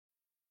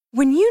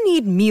When you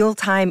need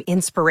mealtime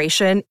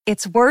inspiration,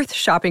 it's worth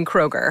shopping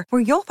Kroger,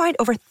 where you'll find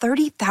over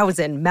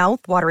 30,000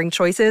 mouth-watering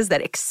choices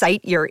that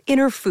excite your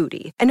inner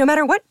foodie. And no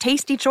matter what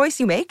tasty choice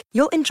you make,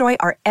 you'll enjoy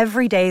our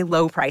everyday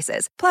low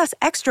prices, plus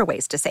extra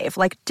ways to save,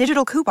 like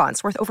digital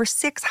coupons worth over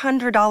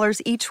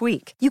 $600 each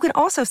week. You can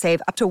also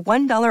save up to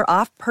 $1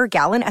 off per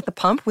gallon at the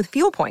pump with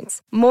fuel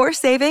points. More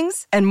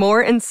savings and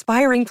more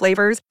inspiring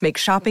flavors make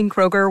shopping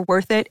Kroger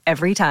worth it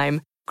every time.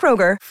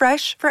 Kroger,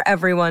 fresh for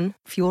everyone.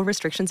 Fuel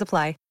restrictions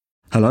apply.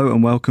 Hello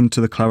and welcome to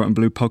the Claret and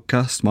Blue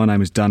podcast. My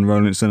name is Dan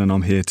Rowlinson and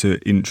I'm here to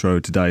intro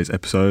today's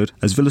episode.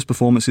 As Villa's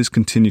performances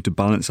continue to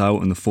balance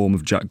out and the form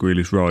of Jack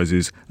Grealish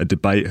rises, a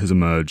debate has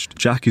emerged.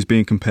 Jack is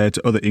being compared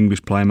to other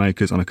English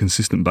playmakers on a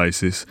consistent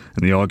basis,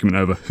 and the argument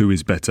over who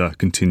is better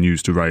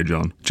continues to rage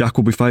on. Jack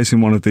will be facing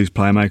one of these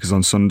playmakers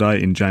on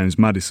Sunday in James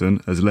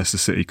Maddison as Leicester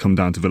City come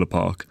down to Villa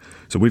Park.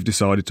 So we've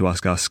decided to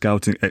ask our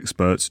scouting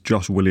experts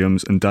Josh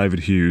Williams and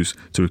David Hughes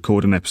to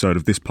record an episode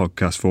of this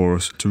podcast for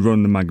us to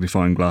run the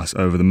magnifying glass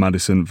over the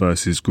Maddison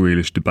versus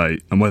Grealish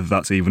debate and whether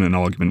that's even an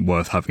argument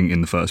worth having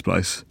in the first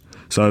place.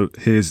 So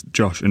here's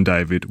Josh and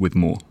David with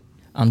more.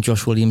 I'm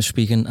Josh Williams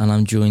speaking and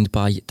I'm joined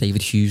by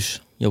David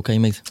Hughes. You okay,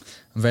 mate?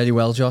 I'm very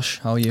well, Josh.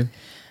 How are you?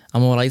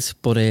 I'm alright,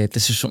 but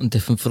this is something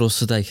different for us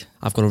today.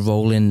 I've got a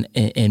role in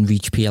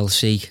Reach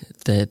PLC,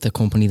 the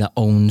company that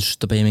owns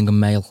the Birmingham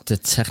Mail. The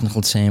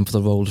technical term for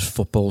the role is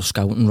football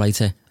scouting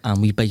writer, and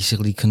we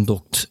basically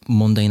conduct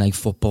Monday Night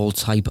Football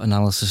type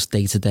analysis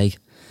day to day.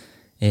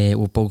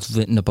 We've both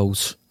written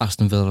about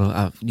Aston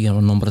Villa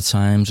a number of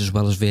times, as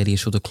well as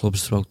various other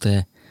clubs throughout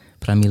the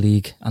Premier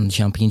League and the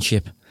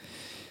Championship.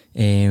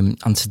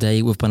 And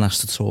today we've been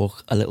asked to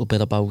talk a little bit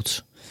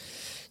about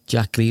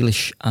Jack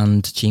Grealish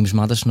and James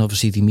Maddison.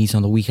 Obviously they meet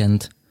on the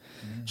weekend,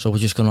 so we're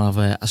just going to have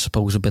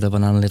a bit of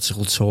an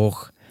analytical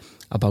talk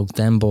about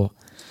them, but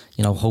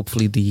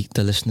hopefully the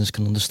listeners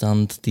can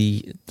understand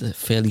the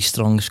fairly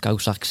strong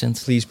Scouse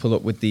accent. Please put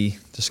up with the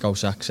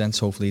Scouse accent.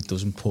 Hopefully it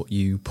doesn't put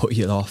you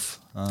off,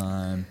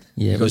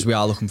 because we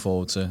are looking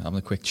forward to having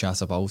a quick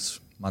chat about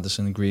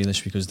Maddison and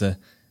Grealish, because they're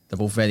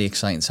both very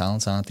exciting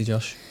talents, aren't they,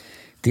 Josh?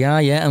 They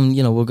are, yeah, and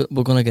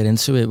we're going to get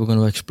into it. We're going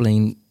to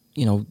explain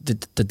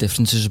the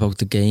differences about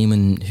the game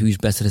and who's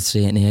better at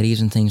certain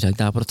areas and things like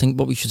that. But I think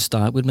what we should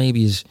start with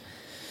maybe is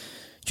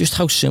just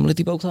how similar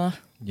they both are.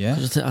 Yeah,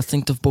 I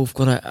think they've both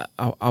got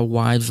a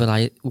wide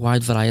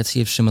variety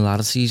of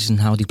similarities in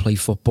how they play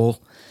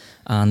football,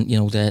 and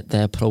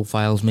their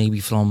profiles maybe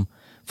from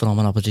an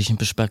opposition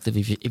perspective.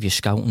 If you're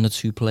scouting the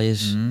two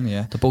players,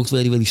 they're both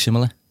really, really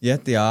similar. Yeah,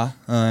 they are.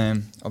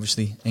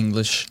 Obviously,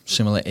 English,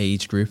 similar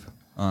age group.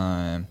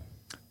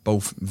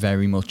 Both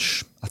very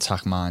much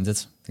attack minded.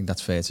 I think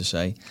that's fair to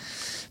say.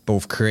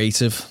 Both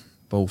creative,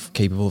 both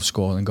capable of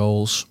scoring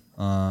goals.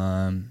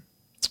 They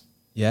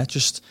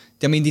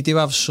do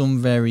have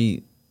some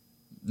very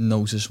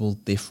noticeable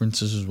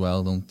differences as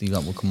well, don't they,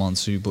 that we'll come on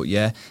to. But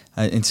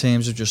in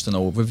terms of just an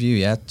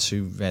overview,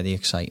 two very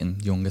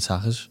exciting young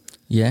attackers.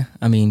 Yeah,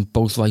 I mean,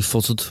 both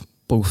right-footed,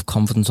 both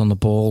confident on the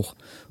ball,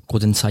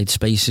 good in tight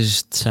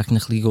spaces,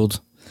 technically good.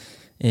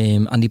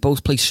 And they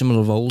both play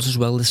similar roles as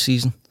well this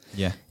season.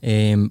 Yeah.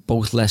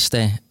 Both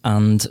Leicester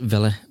and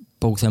Villa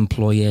both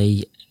employ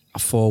a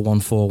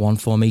 4-1-4-1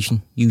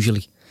 formation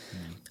usually,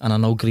 and I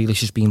know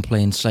Grealish has been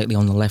playing slightly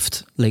on the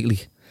left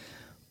lately,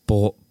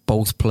 but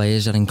both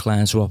players are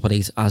inclined to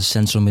operate as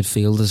central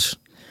midfielders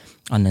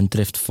and then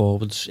drift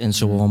forwards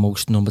into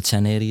almost number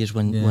 10 areas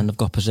when they've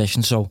got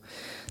possession. So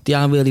they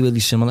are really,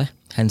 really similar,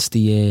 hence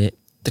the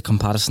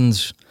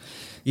comparisons.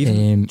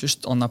 Even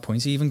just on that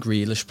point, even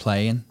Grealish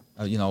playing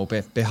a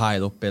bit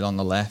higher up, bit on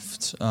the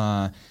left,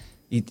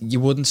 you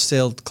wouldn't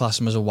still class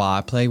him as a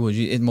wide play, would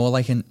you? It's more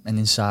like an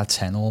inside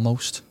 10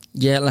 almost.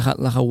 Yeah, like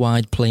a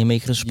wide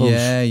playmaker, I suppose.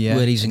 Yeah,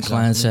 where he's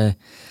inclined to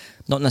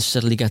not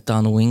necessarily get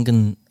down the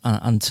wing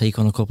and take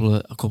on a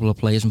couple of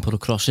players and put a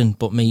cross in,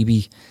 but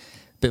maybe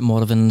a bit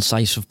more of an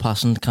incisive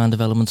passing kind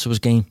of element to his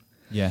game.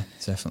 Yeah,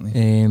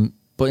 definitely.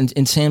 But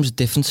in terms of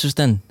differences,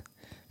 then,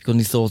 you got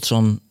any thoughts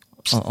on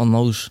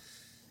those?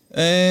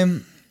 I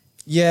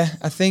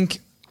think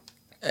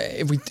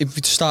if we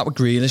start with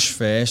Grealish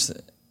first.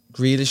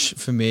 Grealish,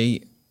 for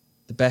me,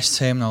 the best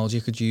terminology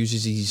I could use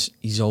is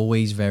he's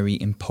always very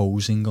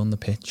imposing on the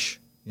pitch.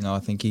 I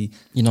think he...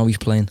 he's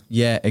playing.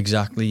 Yeah,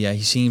 exactly, yeah.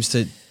 He seems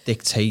to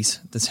dictate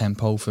the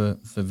tempo for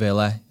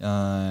Villa.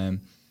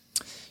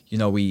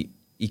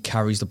 He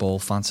carries the ball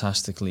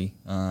fantastically.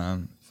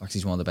 In fact,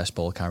 he's one of the best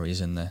ball carriers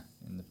in the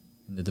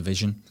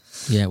division.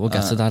 Yeah, we'll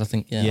get to that, I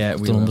think. Yeah,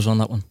 the numbers on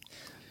that one.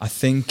 I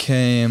think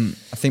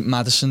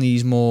Maddison,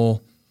 he's more...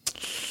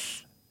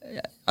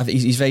 I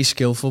think he's very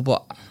skillful,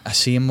 but I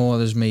see him more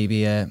as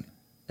maybe a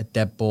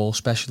dead ball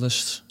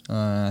specialist.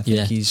 I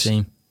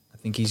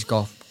think he's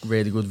got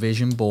really good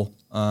vision, but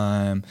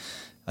I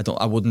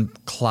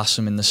wouldn't class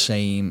him in the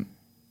same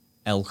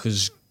ilk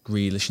as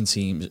Grealish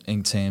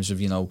in terms of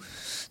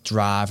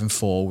driving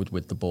forward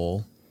with the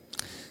ball.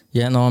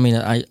 Yeah, no, I mean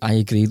I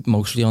agree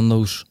mostly on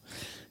those.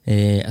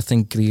 I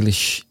think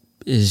Grealish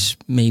is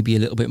maybe a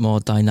little bit more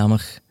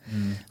dynamic.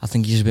 I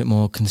think he's a bit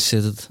more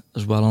considered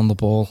as well on the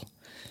ball.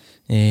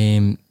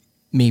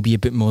 Maybe a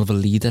bit more of a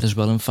leader as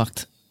well, in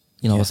fact.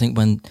 You know, I think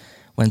when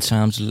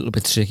time's a little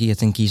bit tricky, I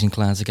think he's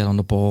inclined to get on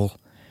the ball.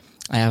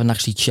 I haven't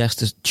actually checked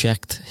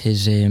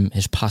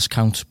his pass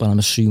count, but I'm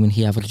assuming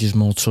he averages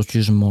more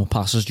touches and more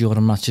passes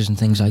during matches and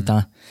things like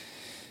that.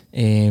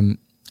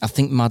 I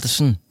think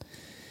Maddison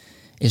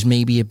is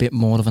maybe a bit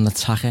more of an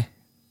attacker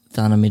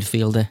than a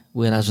midfielder,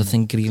 whereas I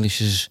think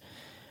Grealish is,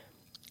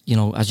 you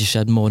know, as you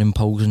said, more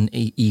imposing,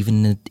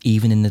 even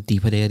in the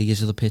deeper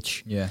areas of the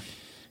pitch. Yeah.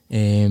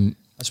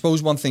 I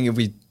suppose one thing, if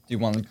we do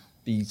want to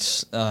be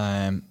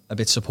a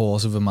bit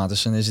supportive of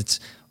Maddison, is it's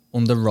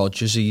under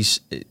Rodgers,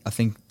 I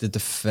think the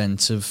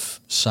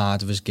defensive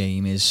side of his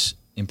game is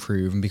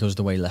improving because of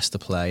the way Leicester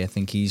play. I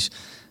think he's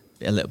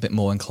a little bit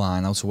more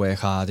inclined now to work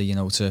harder, you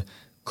know, to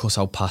cut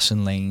out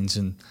passing lanes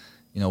and,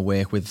 you know,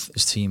 work with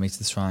his teammates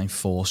to try and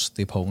force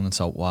the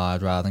opponents out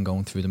wide rather than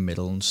going through the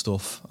middle and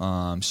stuff.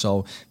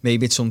 So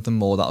maybe it's something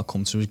more that'll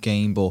come to his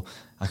game, but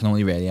I can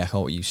only really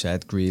echo what you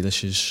said.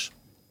 Grealish is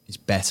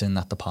better in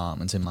that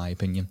department, in my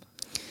opinion.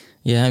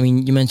 Yeah, I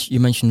mean, you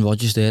mentioned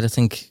Rodgers there. I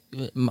think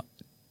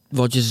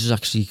Rodgers has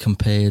actually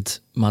compared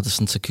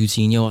Maddison to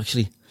Coutinho,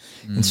 actually,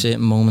 in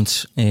certain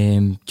moments,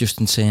 just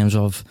in terms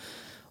of,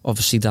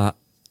 obviously, that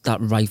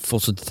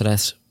right-footed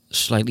threat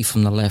slightly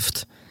from the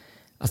left.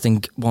 I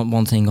think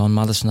one thing on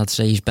Maddison, I'd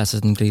say he's better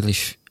than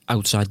Grealish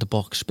outside the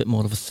box, a bit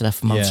more of a threat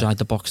from outside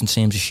the box in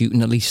terms of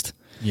shooting, at least.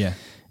 Yeah.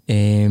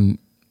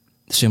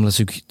 Similar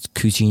to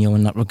Coutinho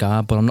in that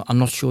regard, but I'm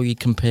not sure you'd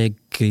compare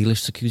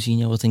Grealish to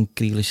Coutinho. I think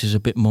Grealish is a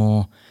bit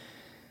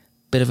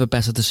of a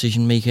better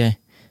decision maker,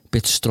 a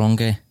bit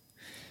stronger,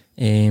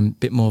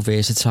 bit more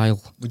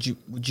versatile. Would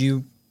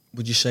you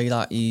say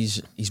that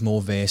he's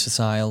more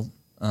versatile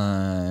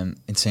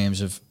in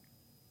terms of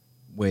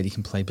where he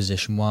can play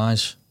position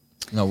wise?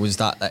 You know, was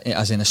that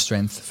as in a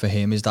strength for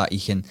him? Is that he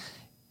can,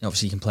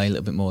 obviously he can play a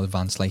little bit more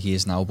advanced like he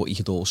is now, but he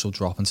could also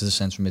drop into the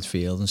centre of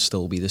midfield and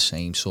still be the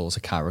same sort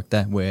of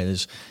character,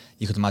 whereas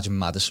you could imagine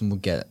Maddison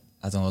would get,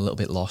 I don't know, a little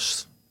bit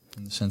lost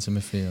in the centre of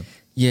midfield.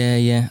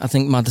 Yeah. I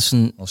think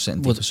Maddison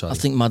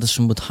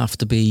would have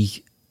to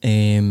be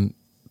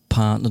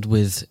partnered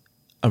with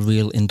a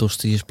real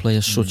industrious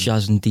player such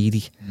as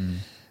Ndidi.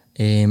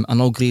 I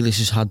know Grealish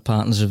has had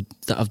partners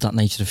of that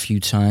nature a few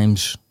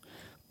times,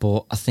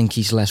 but I think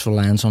he's less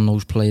reliant on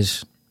those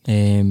players.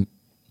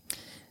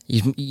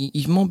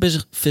 He's more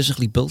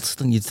physically built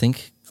than you'd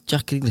think,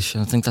 Jack Grealish,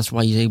 and I think that's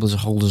why he's able to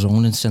hold his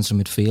own in centre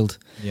midfield.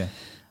 Yeah,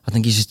 I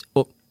think he's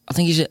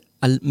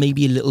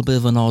maybe a little bit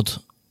of an odd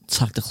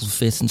tactical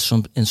fit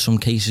in some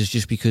cases,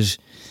 just because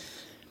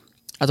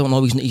I don't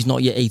know, he's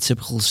not your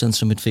atypical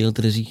centre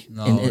midfielder, is he?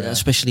 No,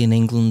 especially in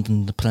England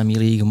and the Premier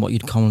League and what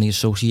you'd commonly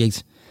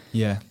associate.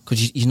 Yeah, because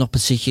he's not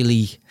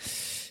particularly.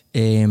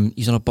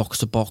 He's not a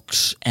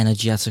box-to-box,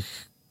 energetic,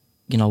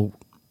 you know,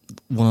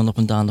 running up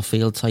and down the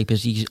field type.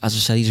 As I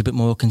said, he's a bit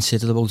more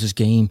considered about his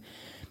game.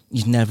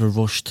 He's never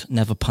rushed,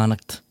 never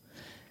panicked.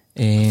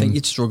 I think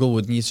you'd struggle,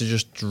 wouldn't you, to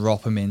just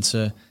drop him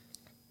into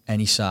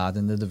any side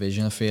in the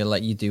division. I feel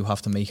like you do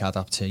have to make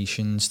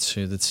adaptations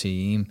to the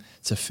team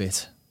to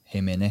fit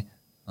him in it,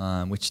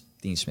 which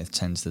Dean Smith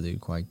tends to do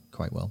quite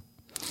well.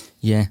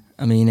 Yeah,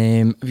 I mean,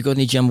 have you got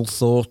any general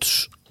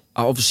thoughts?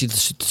 Obviously,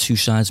 the two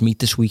sides meet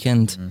this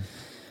weekend.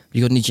 Have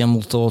you got any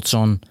general thoughts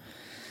on,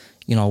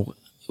 you know,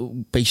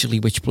 basically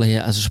which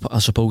player I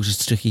suppose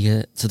is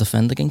trickier to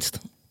defend against?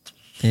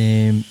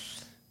 I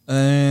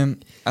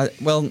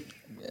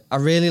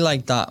really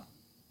like that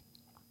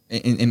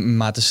in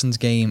Maddison's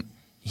game.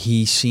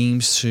 He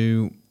seems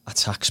to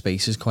attack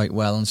spaces quite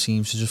well and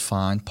seems to just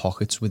find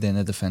pockets within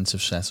a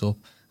defensive setup,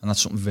 and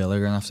that's something Villa are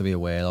going to have to be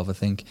aware of. I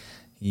think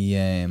he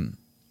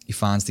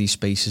finds these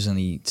spaces and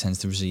he tends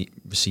to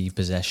receive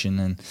possession,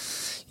 and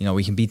you know,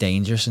 he can be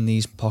dangerous in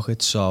these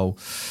pockets. So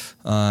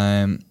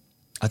I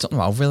don't know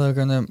how Villa are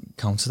going to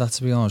counter that,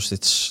 to be honest.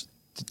 It's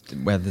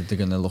whether they're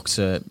going to look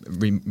to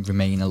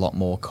remain a lot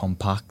more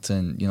compact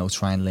and, you know,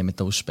 try and limit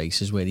those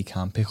spaces where he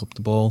can pick up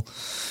the ball.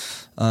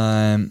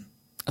 I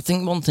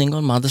think one thing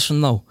on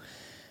Maddison, though,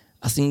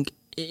 I think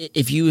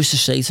if you was to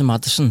say to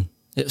Maddison,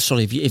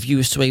 if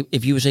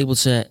you was able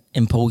to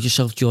impose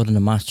yourself during the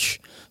match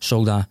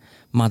so that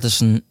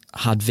Maddison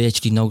had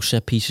virtually no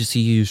set pieces to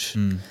use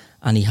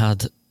and he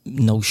had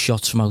no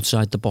shots from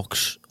outside the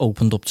box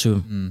opened up to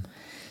him,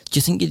 do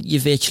you think you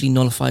virtually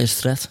nullify his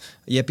threat?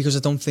 Yeah, because I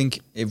don't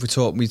think, if we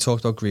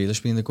talked about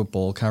Grealish being a good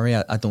ball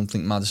carrier, I don't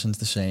think Maddison's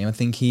the same. I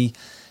think he's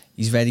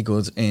very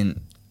good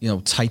in, you know,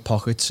 tight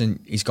pockets, and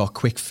he's got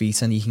quick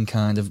feet and he can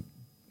kind of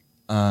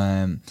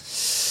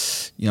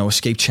you know,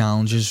 escape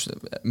challenges,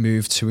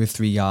 move 2 or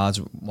 3 yards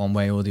one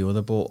way or the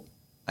other, but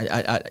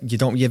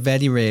you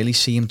very rarely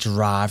see him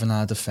driving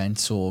our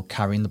defence or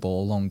carrying the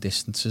ball long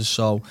distances.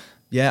 So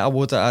yeah,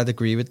 I'd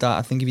agree with that.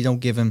 I think if you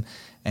don't give him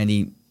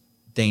any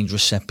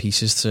dangerous set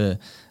pieces to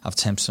have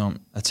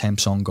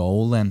attempts on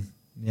goal, then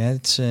yeah,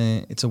 it's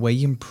a way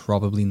you can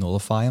probably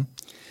nullify him.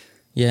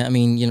 Yeah, I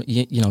mean,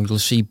 you'll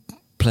see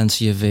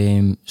plenty of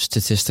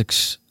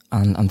statistics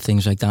and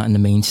things like that in the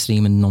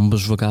mainstream and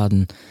numbers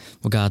regarding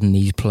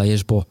these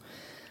players, but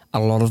a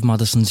lot of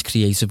Maddison's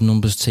creative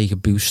numbers take a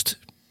boost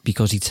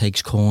because he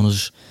takes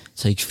corners,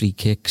 takes free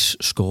kicks,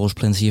 scores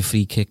plenty of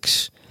free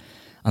kicks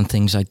and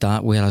things like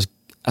that. Whereas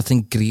I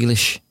think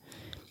Grealish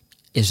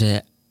is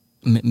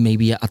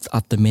maybe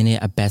at the minute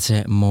a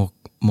better, more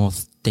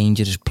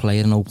dangerous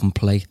player in open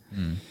play.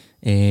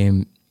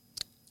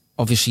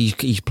 Obviously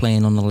he's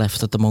playing on the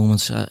left at the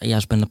moment. He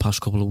has been the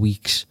past couple of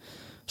weeks.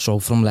 So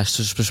from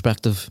Leicester's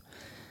perspective,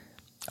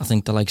 I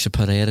think the likes of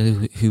Pereira,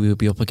 who he'll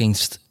be up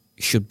against,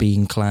 should be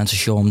inclined to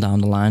show him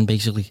down the line,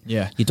 basically.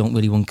 Yeah. You don't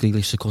really want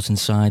Grealish to cut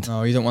inside.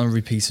 No, you don't want a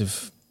repeat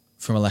of,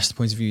 from a Leicester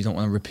point of view, you don't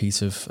want a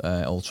repeat of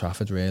Old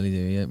Trafford, really, do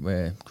you?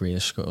 Where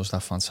Grealish scores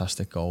that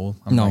fantastic goal.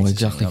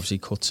 Exactly. He obviously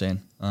cuts in.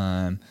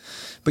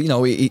 But, you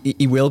know,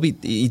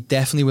 he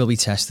definitely will be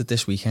tested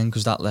this weekend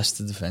because that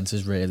Leicester defence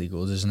is really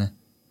good, isn't it?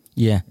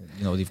 Yeah.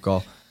 You know, they've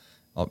got,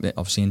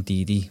 obviously,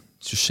 Ndidi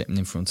just sitting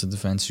in front of the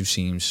defence who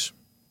seems...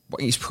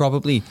 He's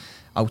probably,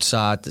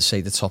 outside, say,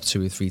 the top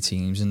 2 or 3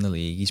 teams in the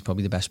league, he's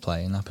probably the best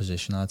player in that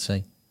position, I'd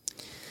say.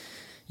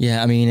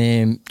 Yeah, I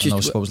mean... I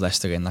suppose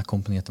Leicester are in that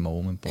company at the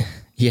moment, but...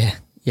 Yeah,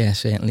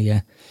 certainly,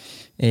 yeah.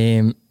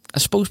 I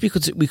suppose we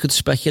could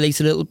speculate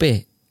a little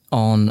bit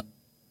on...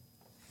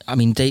 I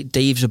mean,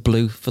 Dave's a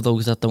blue, for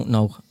those that don't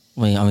know.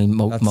 I mean,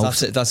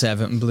 that's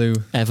Everton blue.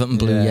 Everton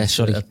blue, yeah,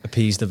 sorry.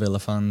 Appease the Villa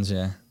fans,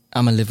 yeah.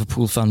 I'm a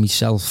Liverpool fan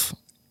myself.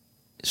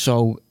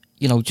 So,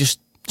 you know, just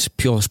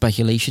pure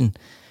speculation.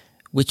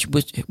 Which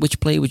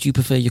player would you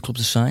prefer your club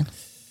to sign?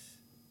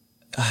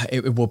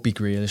 It would be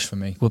Grealish for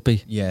me. Would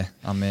be? Yeah,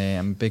 I'm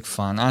a big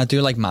fan. I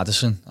do like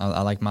Maddison.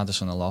 I like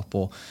Maddison a lot,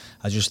 but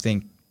I just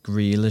think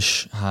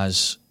Grealish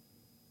has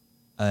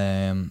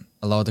a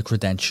lot of the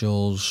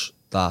credentials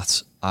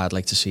that I'd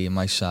like to see in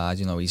my side.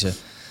 You know,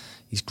 he's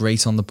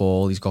great on the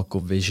ball. He's got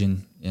good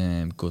vision,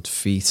 good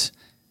feet.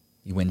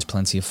 He wins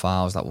plenty of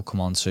fouls that we'll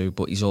come on to,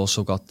 but he's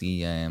also got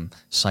the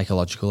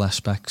psychological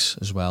aspects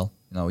as well.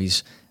 You know,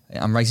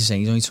 I'm right in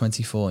saying he's only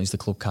 24. He's the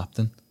club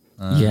captain.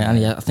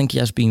 I think he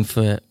has been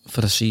for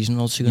a season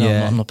or two.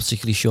 Yeah. I'm not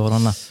particularly sure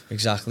on that.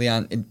 Exactly,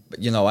 and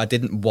you know, I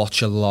didn't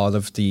watch a lot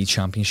of the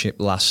Championship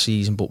last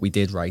season, but we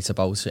did write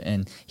about it,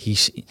 and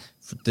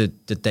the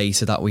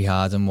data that we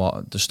had and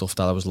the stuff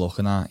that I was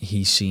looking at,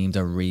 he seemed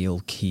a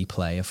real key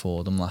player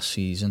for them last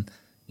season.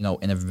 You know,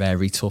 in a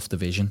very tough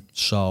division.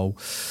 So,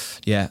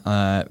 yeah,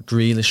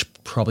 Grealish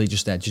probably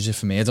just edges it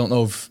for me. I don't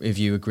know if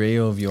you agree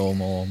or if you're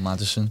more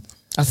Maddison.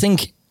 I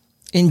think,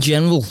 in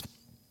general,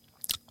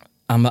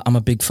 I'm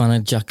a big fan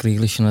of Jack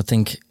Grealish, and I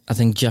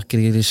think Jack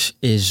Grealish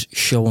is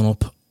showing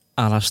up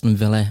at Aston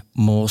Villa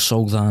more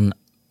so than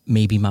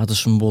maybe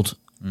Maddison would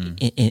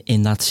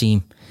in that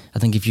team. I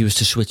think if you was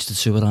to switch the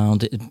two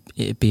around,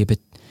 it'd be a bit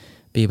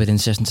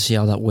interesting to see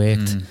how that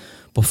worked.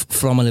 But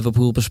from a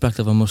Liverpool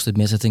perspective, I must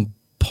admit, I think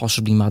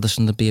possibly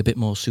Maddison would be a bit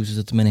more suited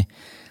at the minute,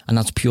 and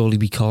that's purely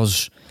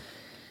because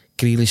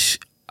Grealish.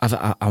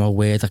 I'm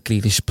aware that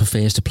Grealish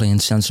prefers to play in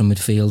central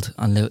midfield,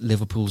 and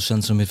Liverpool's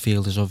central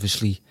midfield is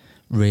obviously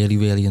really,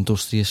 really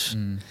industrious.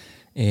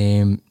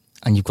 And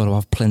you've got to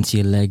have plenty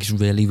of legs,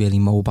 really, really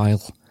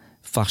mobile,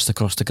 fast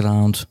across the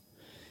ground,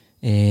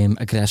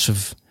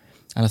 aggressive.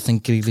 And I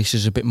think Grealish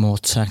is a bit more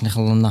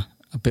technical than that,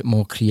 a bit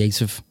more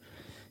creative.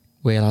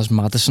 Whereas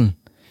Maddison,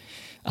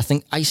 I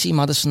think I see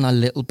Maddison a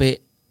little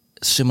bit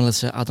similar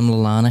to Adam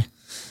Lallana.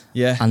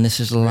 Yeah. And this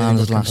is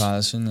Lallana's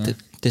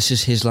this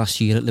is his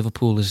last year at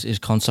Liverpool. His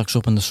contract's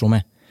up in the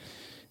summer.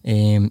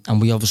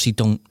 And we obviously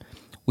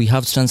we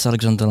have Trent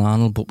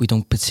Alexander-Arnold, but we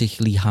don't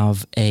particularly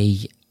have a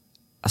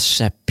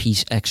set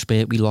piece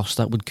expert. We lost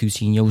that with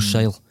Coutinho's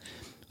sale.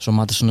 So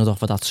Maddison had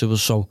offered that to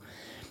us. So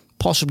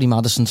possibly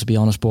Maddison, to be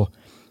honest, but...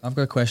 I've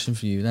got a question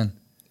for you then.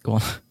 Go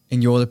on.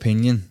 In your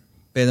opinion,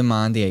 bear in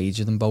mind the age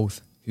of them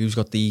both, who's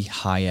got the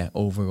higher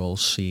overall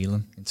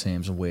ceiling in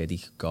terms of where they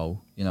could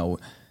go? You know,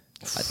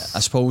 I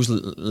suppose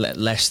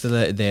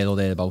Leicester, they're or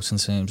thereabouts in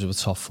terms of a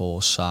top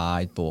 4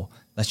 side, but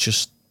let's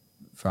just,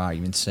 for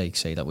argument's sake,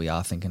 say that we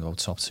are thinking about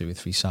top 2 or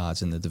 3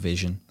 sides in the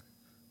division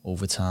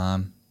over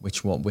time.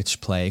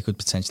 Which player could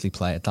potentially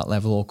play at that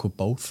level, or could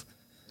both?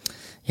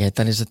 Yeah,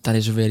 that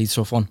is a really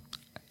tough one.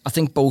 I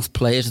think both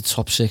players at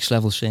top 6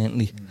 level,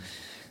 certainly.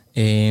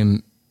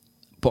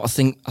 But I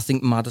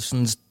think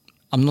Maddison's...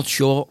 I'm not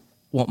sure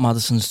what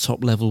Maddison's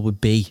top level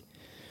would be,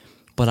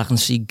 but I can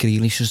see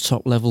Grealish's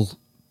top level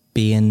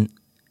being,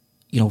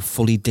 you know,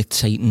 fully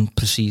dictating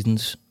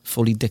proceedings,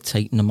 fully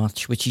dictating the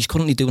match, which he's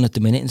currently doing at the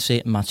minute in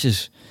certain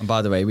matches. And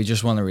by the way, we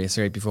just want to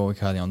reiterate before we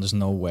carry on, there's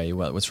no way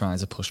we're trying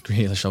to push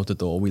Grealish out the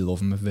door. We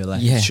love him at Villa.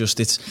 Yeah. It's just,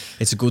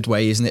 it's a good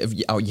way, isn't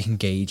it, how you can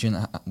gauge in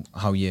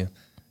how you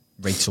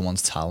rate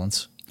someone's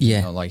talent. Yeah.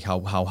 You know, like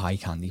how high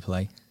can they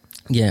play?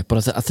 Yeah,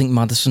 but I think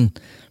Maddison,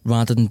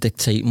 rather than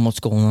dictating what's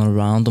going on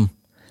around him,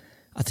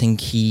 I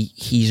think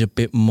he's a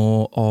bit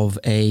more of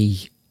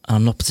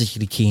I'm not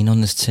particularly keen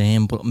on this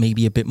term, but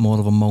maybe a bit more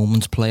of a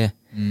moment player.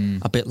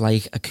 A bit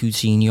like a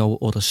Coutinho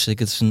or a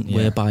Sigurdsson,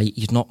 whereby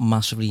he's not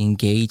massively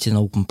engaged in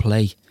open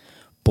play,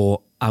 but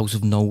out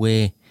of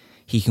nowhere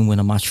he can win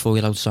a match for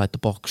you outside the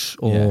box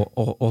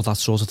or that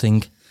sort of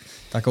thing.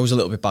 That goes a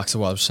little bit back to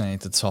what I was saying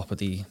at the top of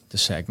the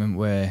segment,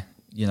 where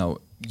you know,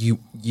 you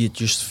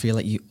just feel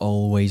like you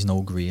always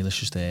know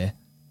Grealish is there.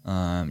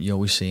 You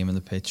always see him in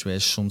the pitch,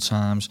 whereas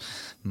sometimes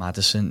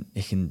Maddison,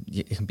 it can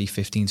be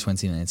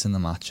 15-20 minutes in the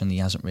match and he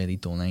hasn't really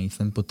done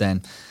anything. But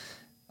then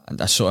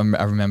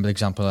I remember the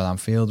example at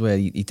Anfield where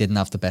he didn't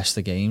have the best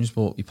of games,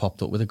 but he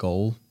popped up with a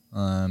goal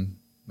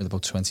with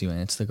about 20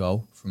 minutes to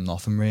go from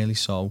nothing really.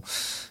 So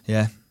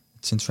yeah,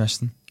 it's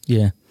interesting.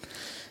 Yeah,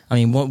 I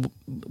mean,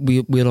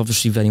 we're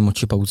obviously very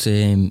much about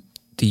the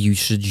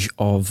usage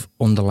of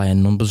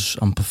underlying numbers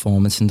and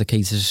performance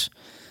indicators.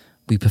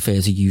 We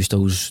prefer to use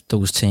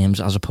those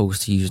terms as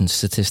opposed to using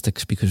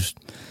statistics because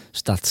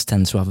stats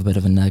tend to have a bit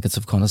of a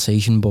negative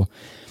connotation. But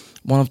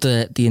one of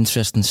the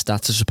interesting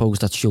stats, I suppose,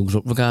 that shows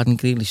up regarding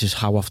Grealish is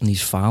how often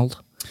he's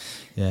fouled.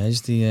 Yeah,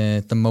 he's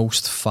the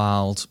most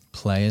fouled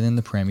player in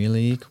the Premier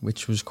League,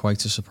 which was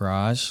quite a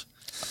surprise.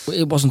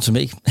 It wasn't to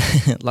me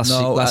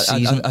last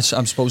season. I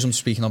suppose I'm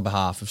speaking on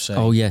behalf of saying.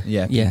 Oh yeah,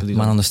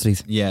 man on the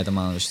street. Yeah, the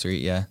man on the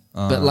street. Yeah,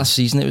 but last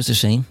season it was the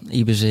same.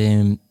 He was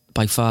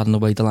by far and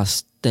away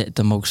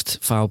the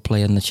most fouled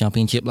player in the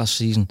Championship last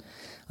season,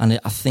 and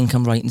I think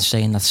I'm right in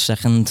saying that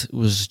second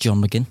was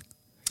John McGinn.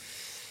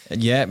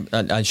 Yeah,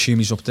 I assume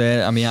he's up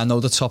there. I mean, I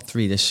know the top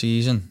three this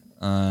season.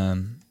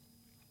 Wilfried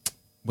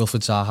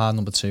Zaha,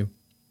 number 2.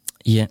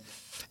 Yeah,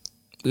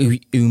 who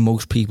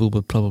most people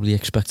would probably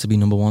expect to be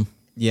number 1.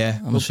 Yeah,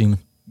 I'm assuming.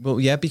 Well,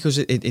 yeah, because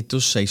it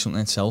does say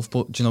something itself.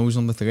 But do you know who's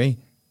number 3?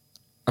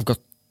 I've got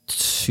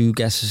 2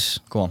 guesses.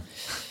 Go on.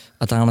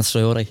 Adama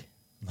Traore.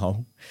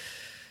 No.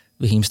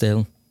 Raheem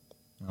Sterling.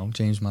 No,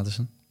 James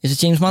Maddison. Is it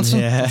James Maddison?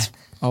 Yeah.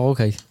 Oh,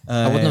 okay.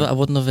 I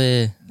wouldn't have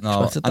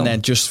no, expected that. And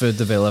then just for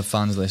the Villa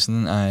fans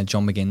listening,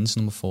 John McGinn's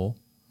number 4.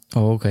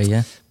 Oh, okay,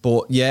 yeah.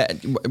 But yeah,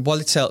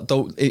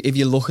 though, if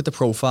you look at the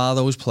profile of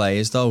those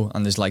players though,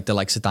 and there's like the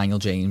likes of Daniel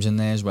James in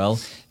there as well,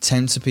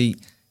 tend to be,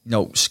 you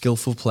know,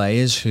 skillful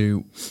players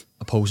who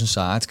opposing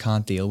sides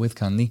can't deal with,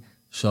 can they?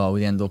 So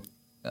they end up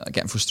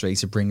getting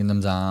frustrated, bringing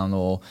them down,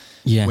 or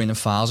winning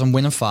fouls. And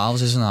winning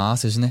fouls is an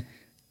art, isn't it?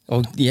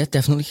 Oh yeah,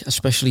 definitely.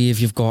 Especially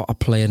if you've got a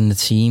player in the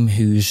team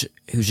who's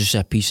a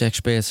set piece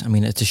expert. I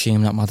mean, it's a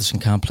shame that Maddison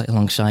can't play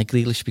alongside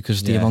Grealish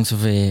because the amount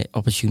of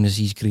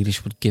opportunities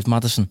Grealish would give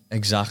Maddison.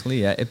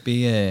 Exactly. Yeah, it'd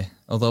be.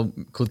 Although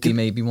could be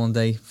maybe one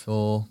day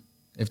for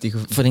if they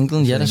could for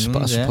England. I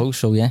suppose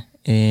so. Yeah.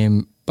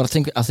 But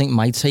I think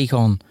my take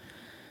on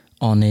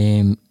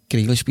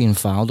Grealish being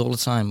fouled all the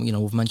time. You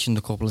know, we've mentioned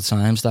a couple of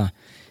times that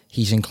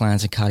he's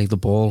inclined to carry the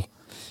ball.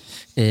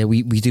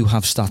 We do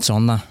have stats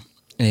on that.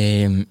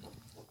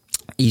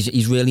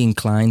 He's really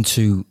inclined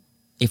to,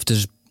 if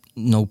there's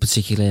no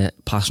particular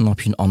passing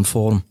option on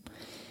for him,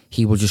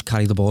 he will just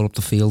carry the ball up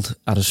the field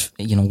at his,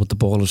 with the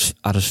ball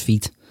at his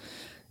feet,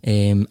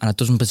 and it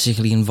doesn't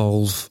particularly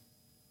involve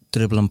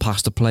dribbling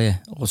past the player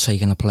or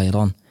taking a player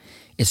on.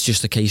 It's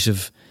just a case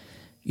of,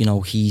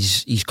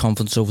 he's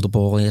confident over the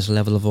ball, he has a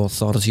level of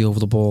authority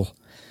over the ball,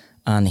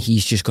 and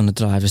he's just going to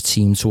drive his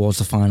team towards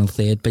the final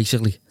third,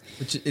 basically.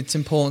 It's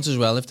important as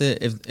well if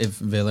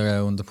Villa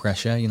are under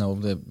pressure,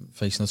 they're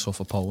facing a tough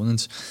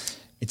opponent.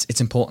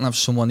 It's important to have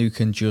someone who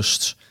can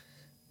just,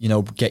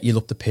 get you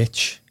up the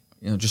pitch,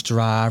 just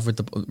drive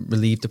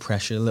relieve the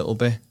pressure a little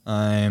bit.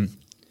 And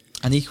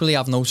equally,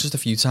 I've noticed a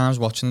few times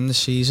watching him this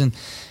season,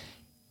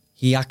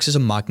 he acts as a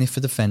magnet for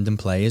defending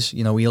players.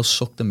 He'll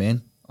suck them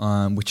in,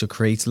 which will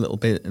create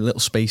little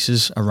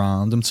spaces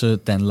around them to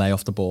then lay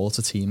off the ball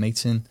to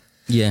teammates in.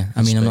 Yeah,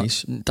 I mean,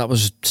 that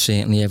was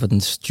certainly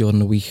evident during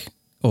the week.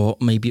 Or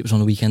maybe it was on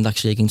the weekend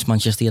actually against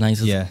Manchester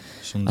United. Yeah,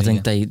 Sunday, I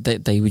think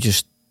they were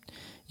just,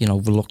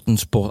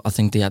 reluctant, but I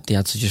think they had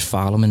to just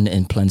foul him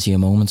in plenty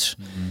of moments.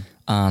 Mm-hmm.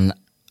 And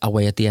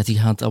away at the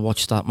Etihad, I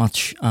watched that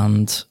match,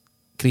 and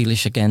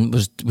Grealish again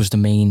was the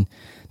main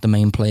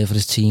player for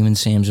his team in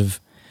terms of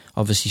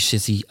obviously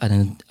City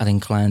are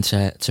inclined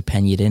to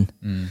pen you in,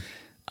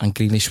 and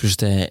Grealish was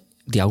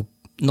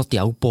not the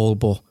outball,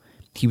 but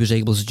he was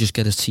able to just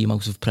get his team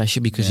out of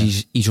pressure because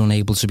he's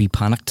unable to be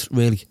panicked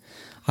really.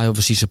 I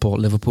obviously support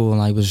Liverpool,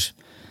 and I was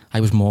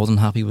more than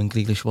happy when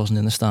Grealish wasn't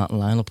in the starting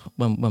lineup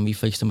when we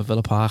faced him at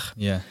Villa Park.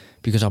 Yeah,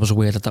 because I was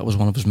aware that was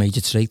one of his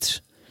major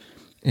traits.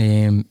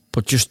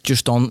 But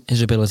just on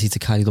his ability to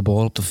carry the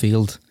ball up the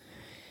field,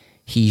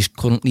 he's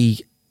currently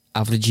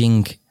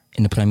averaging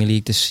in the Premier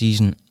League this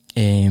season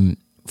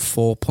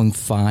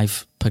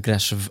 4.5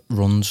 progressive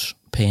runs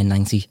per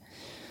 90.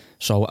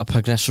 So a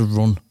progressive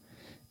run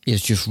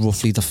is just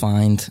roughly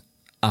defined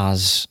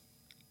as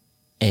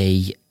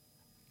a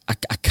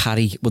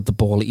carry with the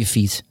ball at your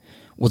feet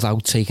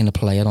without taking a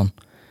player on.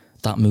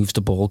 That moves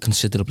the ball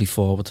considerably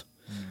forward.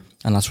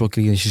 And that's what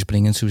Grealish is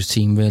bringing to his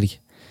team, really.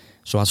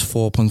 So that's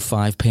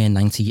 4.5 per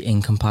 90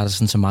 in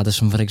comparison to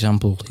Maddison, for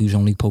example, who's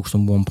only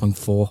posting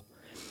 1.4.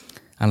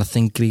 And I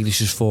think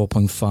Grealish's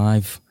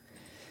 4.5,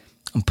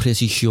 I'm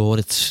pretty sure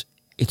it's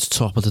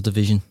top of the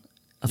division.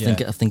 I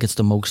think it's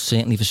the most,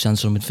 certainly for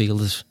central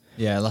midfielders.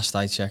 Yeah, last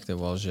I checked it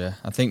was, yeah.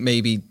 I think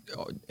maybe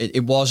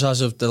it was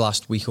as of the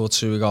last week or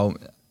two ago.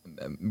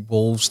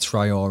 Wolves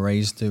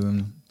Traore's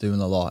doing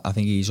a lot. I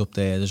think he's up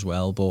there as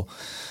well. But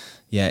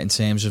yeah, in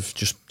terms of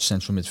just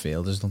central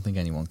midfielders, I don't think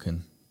anyone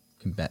can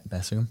can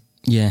better him.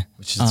 Yeah,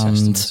 which is a and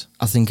testament.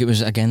 I think it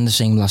was again the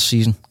same last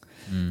season.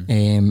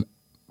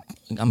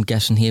 I'm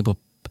guessing here, but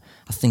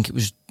I think it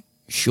was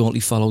shortly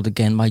followed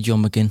again by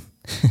John McGinn.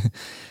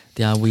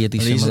 They are weirdly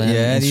similar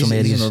in some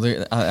areas.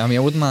 I mean, I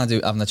wouldn't mind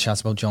having a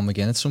chat about John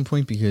McGinn at some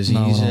point because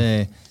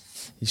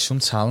he's some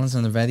talent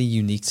and a very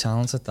unique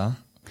talent at that.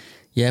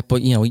 Yeah,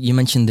 but you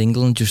mentioned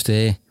England just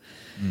there.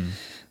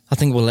 I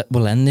think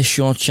we'll end this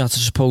short chat, I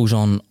suppose,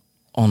 on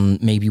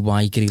maybe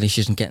why Grealish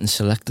isn't getting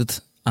selected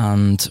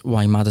and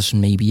why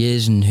Maddison maybe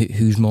is and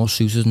who's more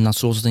suited and that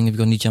sort of thing. Have you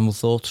got any general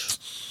thoughts?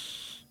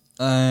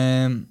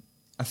 I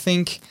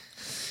think,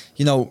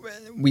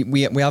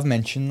 we have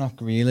mentioned that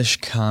Grealish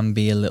can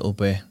be a little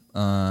bit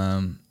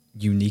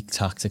unique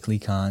tactically,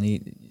 can't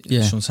he?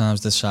 Yeah.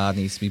 Sometimes the side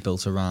needs to be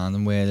built around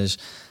him, whereas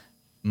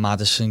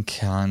Maddison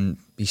can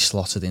be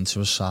slotted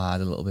into a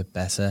side a little bit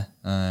better.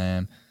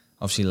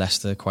 Obviously,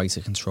 Leicester quite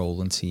a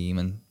controlling team,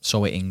 and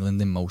so are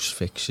England in most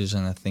fixtures,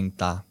 and I think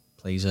that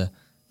plays a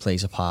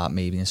part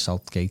maybe in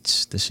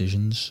Southgate's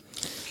decisions.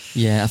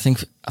 Yeah, I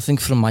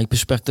think from my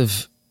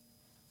perspective,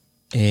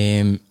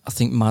 I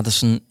think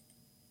Maddison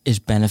is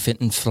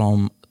benefiting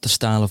from the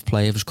style of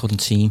play of his current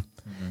team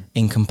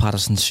in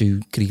comparison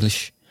to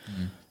Grealish.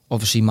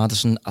 Obviously,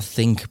 Maddison, I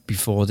think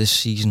before this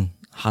season,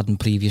 hadn't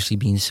previously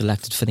been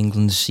selected for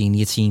England's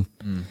senior team,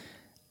 and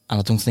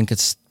I don't think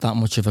it's that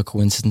much of a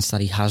coincidence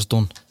that he has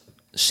done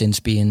since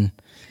being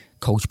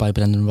coached by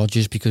Brendan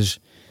Rodgers, because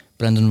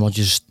Brendan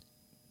Rodgers'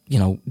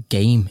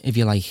 game, if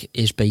you like,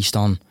 is based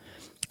on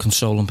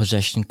controlling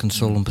possession,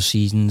 controlling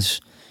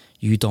proceedings.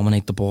 You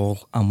dominate the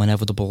ball, and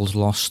whenever the ball's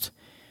lost,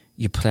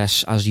 you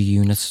press as a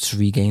unit to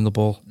regain the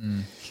ball.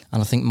 And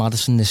I think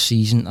Maddison this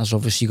season has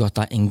obviously got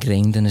that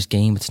ingrained in his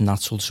game. It's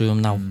natural to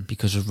him now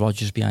because of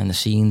Rodgers behind the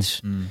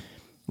scenes.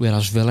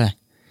 Whereas Villa,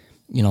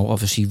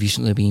 obviously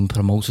recently being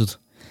promoted,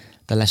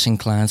 they're less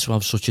inclined to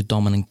have such a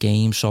dominant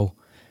game. So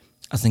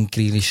I think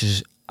Grealish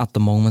is, at the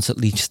moment at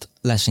least,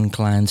 less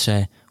inclined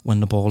to,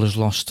 when the ball is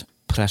lost,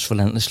 press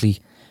relentlessly,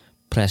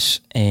 press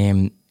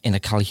in a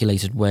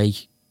calculated way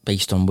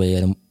based on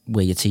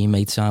where your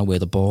teammates are, where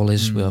the ball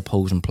is, where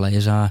opposing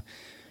players are.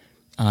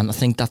 And I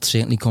think that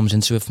certainly comes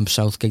into it from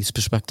Southgate's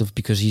perspective,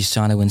 because he's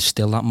trying to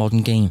instill that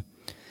modern game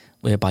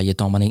whereby you're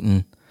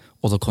dominating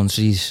other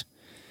countries.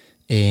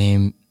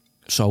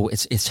 So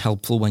it's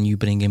helpful when you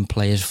bring in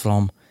players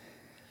from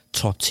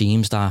top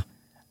teams that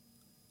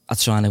are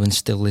trying to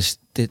instill this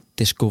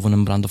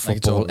governing brand of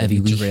football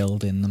every week.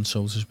 Drilled in them,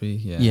 so to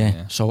speak.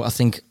 Yeah. So I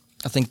think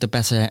the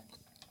better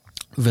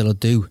Villa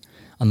do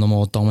and the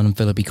more dominant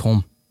Villa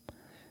become,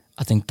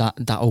 I think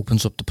that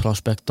opens up the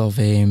prospect of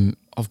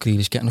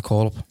Grealish getting a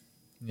call up.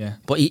 Yeah.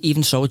 But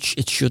even so,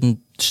 it shouldn't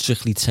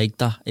strictly take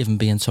that, even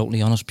being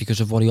totally honest,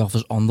 because of what he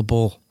offers on the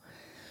ball.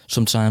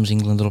 Sometimes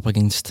England are up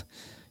against,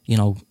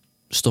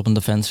 stubborn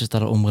defences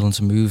that are unwilling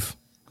to move.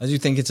 I do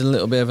think it's a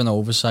little bit of an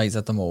oversight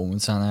at the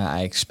moment, and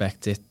I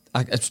expect it.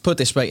 I put it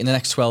this way: in the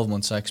next 12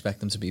 months, I expect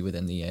them to be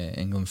within the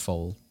England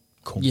fold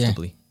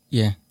comfortably.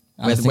 Yeah.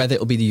 Whether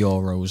it'll be the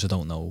Euros, I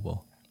don't know. But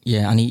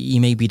yeah, and he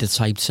may be the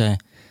type to,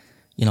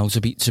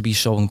 to be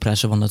so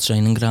impressive on the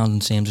training ground in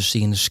terms of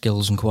seeing the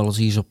skills and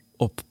qualities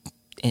up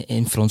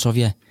in front of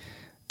you,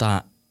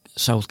 that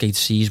Southgate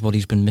sees what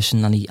he's been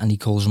missing and he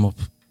calls him up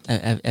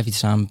every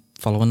time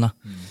following that.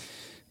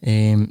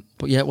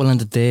 But yeah, we'll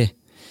end it there.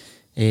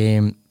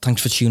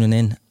 Thanks for tuning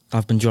in.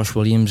 I've been Josh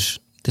Williams.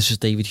 This is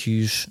David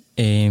Hughes.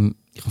 You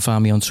can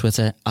find me on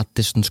Twitter at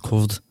Distance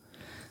Covered.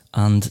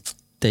 And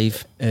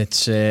Dave?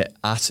 It's at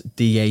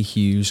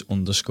DAHughes_.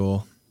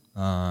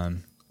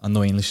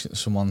 Annoyingly,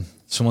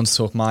 someone's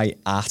took my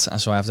at,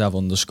 so I have to have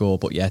underscore.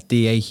 But yeah,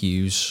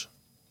 DAHughes_.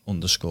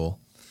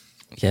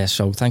 Yeah,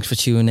 so thanks for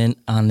tuning in,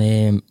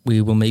 and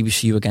we will maybe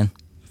see you again.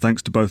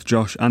 Thanks to both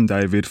Josh and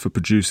David for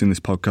producing this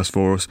podcast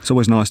for us. It's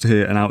always nice to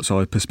hear an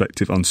outside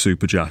perspective on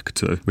Super Jack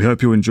too. We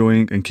hope you're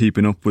enjoying and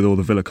keeping up with all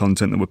the Villa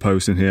content that we're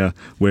posting here.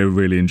 We're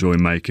really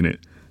enjoying making it.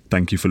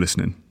 Thank you for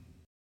listening.